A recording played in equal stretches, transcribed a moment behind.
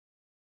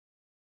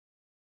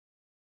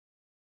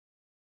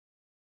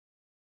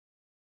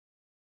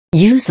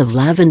Use of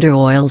lavender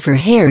oil for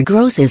hair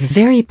growth is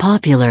very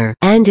popular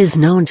and is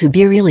known to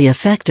be really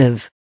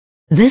effective.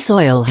 This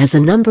oil has a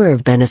number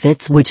of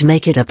benefits which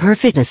make it a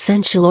perfect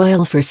essential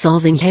oil for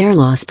solving hair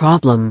loss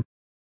problem.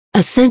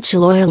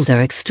 Essential oils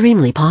are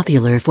extremely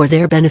popular for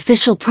their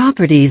beneficial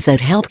properties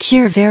that help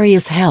cure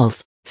various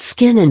health,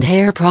 skin and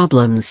hair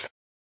problems.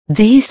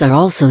 These are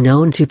also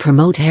known to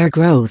promote hair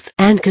growth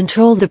and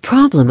control the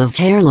problem of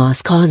hair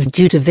loss caused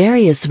due to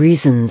various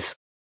reasons.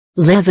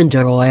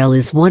 Lavender oil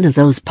is one of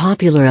those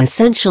popular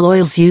essential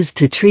oils used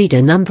to treat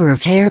a number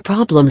of hair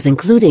problems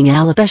including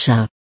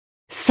alopecia.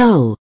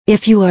 So,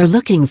 if you are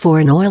looking for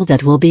an oil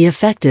that will be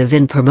effective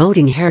in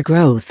promoting hair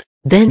growth,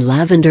 then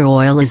lavender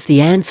oil is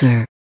the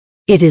answer.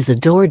 It is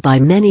adored by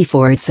many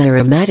for its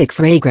aromatic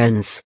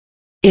fragrance.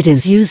 It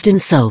is used in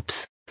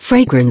soaps,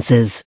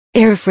 fragrances,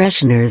 air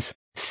fresheners,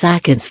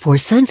 sachets for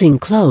scenting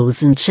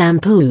clothes and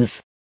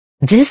shampoos.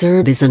 This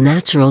herb is a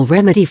natural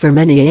remedy for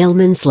many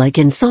ailments like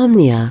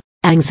insomnia,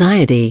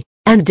 anxiety,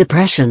 and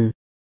depression.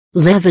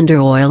 Lavender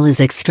oil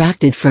is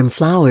extracted from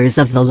flowers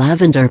of the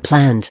lavender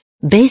plant,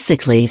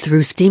 basically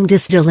through steam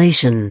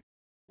distillation.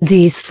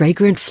 These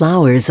fragrant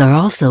flowers are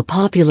also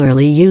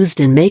popularly used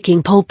in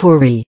making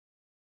potpourri.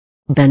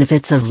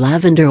 Benefits of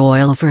lavender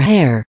oil for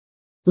hair.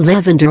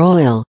 Lavender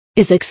oil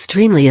is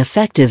extremely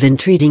effective in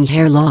treating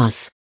hair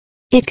loss.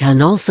 It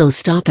can also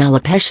stop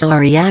alopecia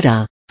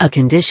areata, a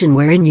condition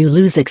wherein you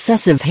lose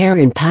excessive hair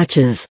in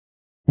patches.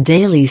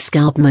 Daily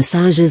scalp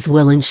massages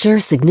will ensure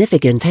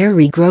significant hair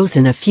regrowth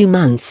in a few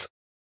months.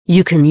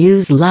 You can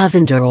use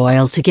lavender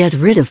oil to get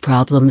rid of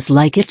problems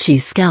like itchy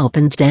scalp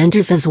and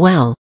dandruff as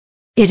well.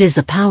 It is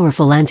a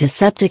powerful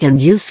antiseptic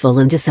and useful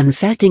in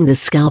disinfecting the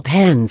scalp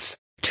hence,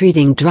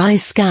 treating dry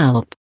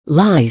scalp,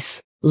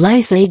 lice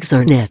eggs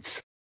or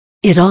nits.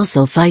 It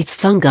also fights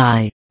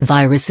fungi,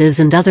 viruses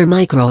and other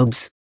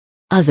microbes.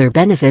 Other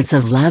benefits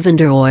of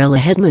lavender oil. A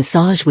head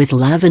massage with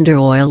lavender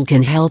oil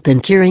can help in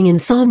curing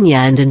insomnia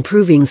and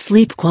improving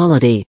sleep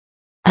quality.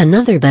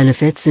 Another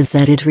benefit is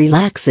that it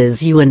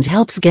relaxes you and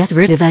helps get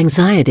rid of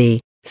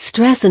anxiety,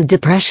 stress and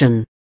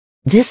depression.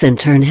 This in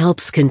turn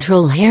helps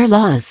control hair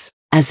loss,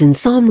 as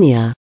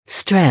insomnia,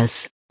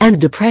 stress, and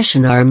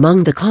depression are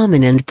among the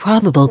common and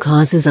probable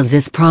causes of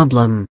this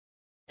problem.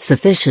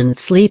 Sufficient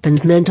sleep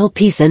and mental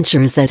peace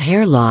ensures that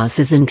hair loss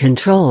is in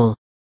control.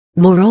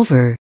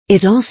 Moreover,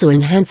 it also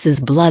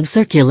enhances blood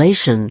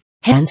circulation,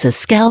 hence a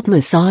scalp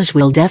massage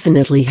will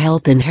definitely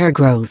help in hair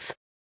growth.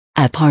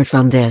 Apart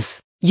from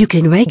this, you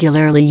can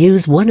regularly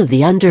use one of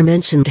the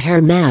undermentioned hair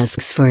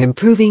masks for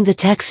improving the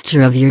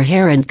texture of your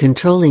hair and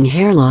controlling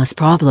hair loss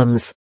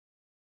problems.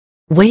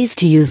 Ways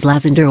to use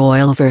lavender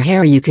oil for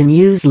hair. You can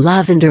use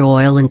lavender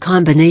oil in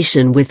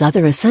combination with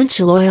other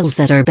essential oils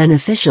that are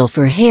beneficial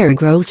for hair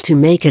growth to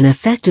make an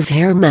effective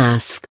hair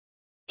mask.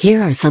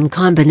 Here are some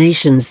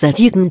combinations that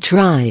you can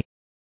try.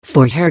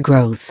 For hair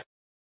growth,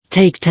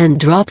 take 10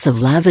 drops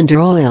of lavender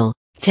oil,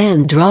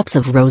 10 drops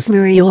of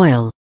rosemary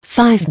oil,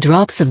 5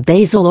 drops of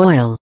basil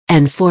oil,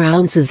 and 4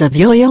 ounces of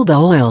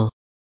jojoba oil.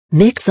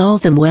 Mix all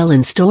them well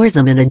and store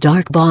them in a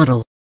dark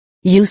bottle.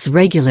 Use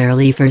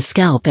regularly for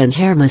scalp and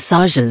hair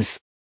massages.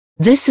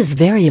 This is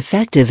very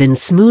effective in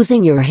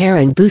smoothing your hair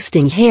and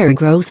boosting hair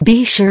growth.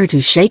 Be sure to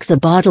shake the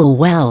bottle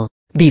well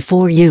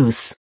before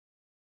use.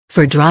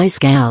 For dry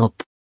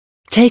scalp,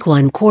 take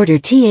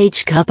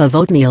 1/4 cup of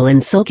oatmeal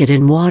and soak it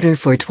in water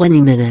for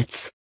 20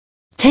 minutes.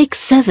 Take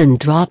 7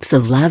 drops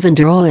of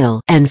lavender oil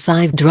and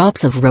 5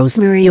 drops of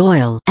rosemary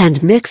oil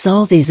and mix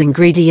all these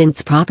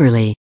ingredients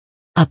properly.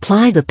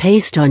 Apply the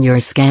paste on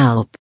your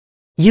scalp.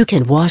 You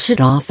can wash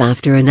it off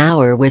after an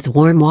hour with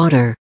warm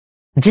water.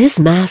 This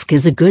mask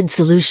is a good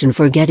solution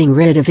for getting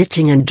rid of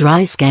itching and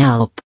dry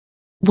scalp.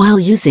 While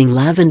using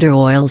lavender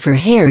oil for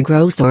hair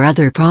growth or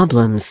other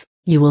problems,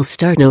 you will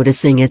start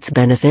noticing its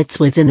benefits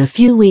within a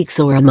few weeks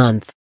or a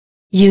month.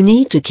 You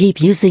need to keep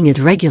using it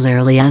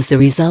regularly as the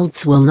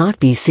results will not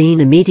be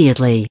seen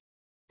immediately.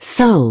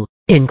 So,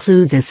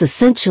 include this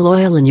essential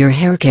oil in your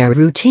hair care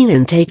routine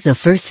and take the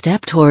first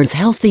step towards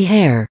healthy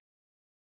hair.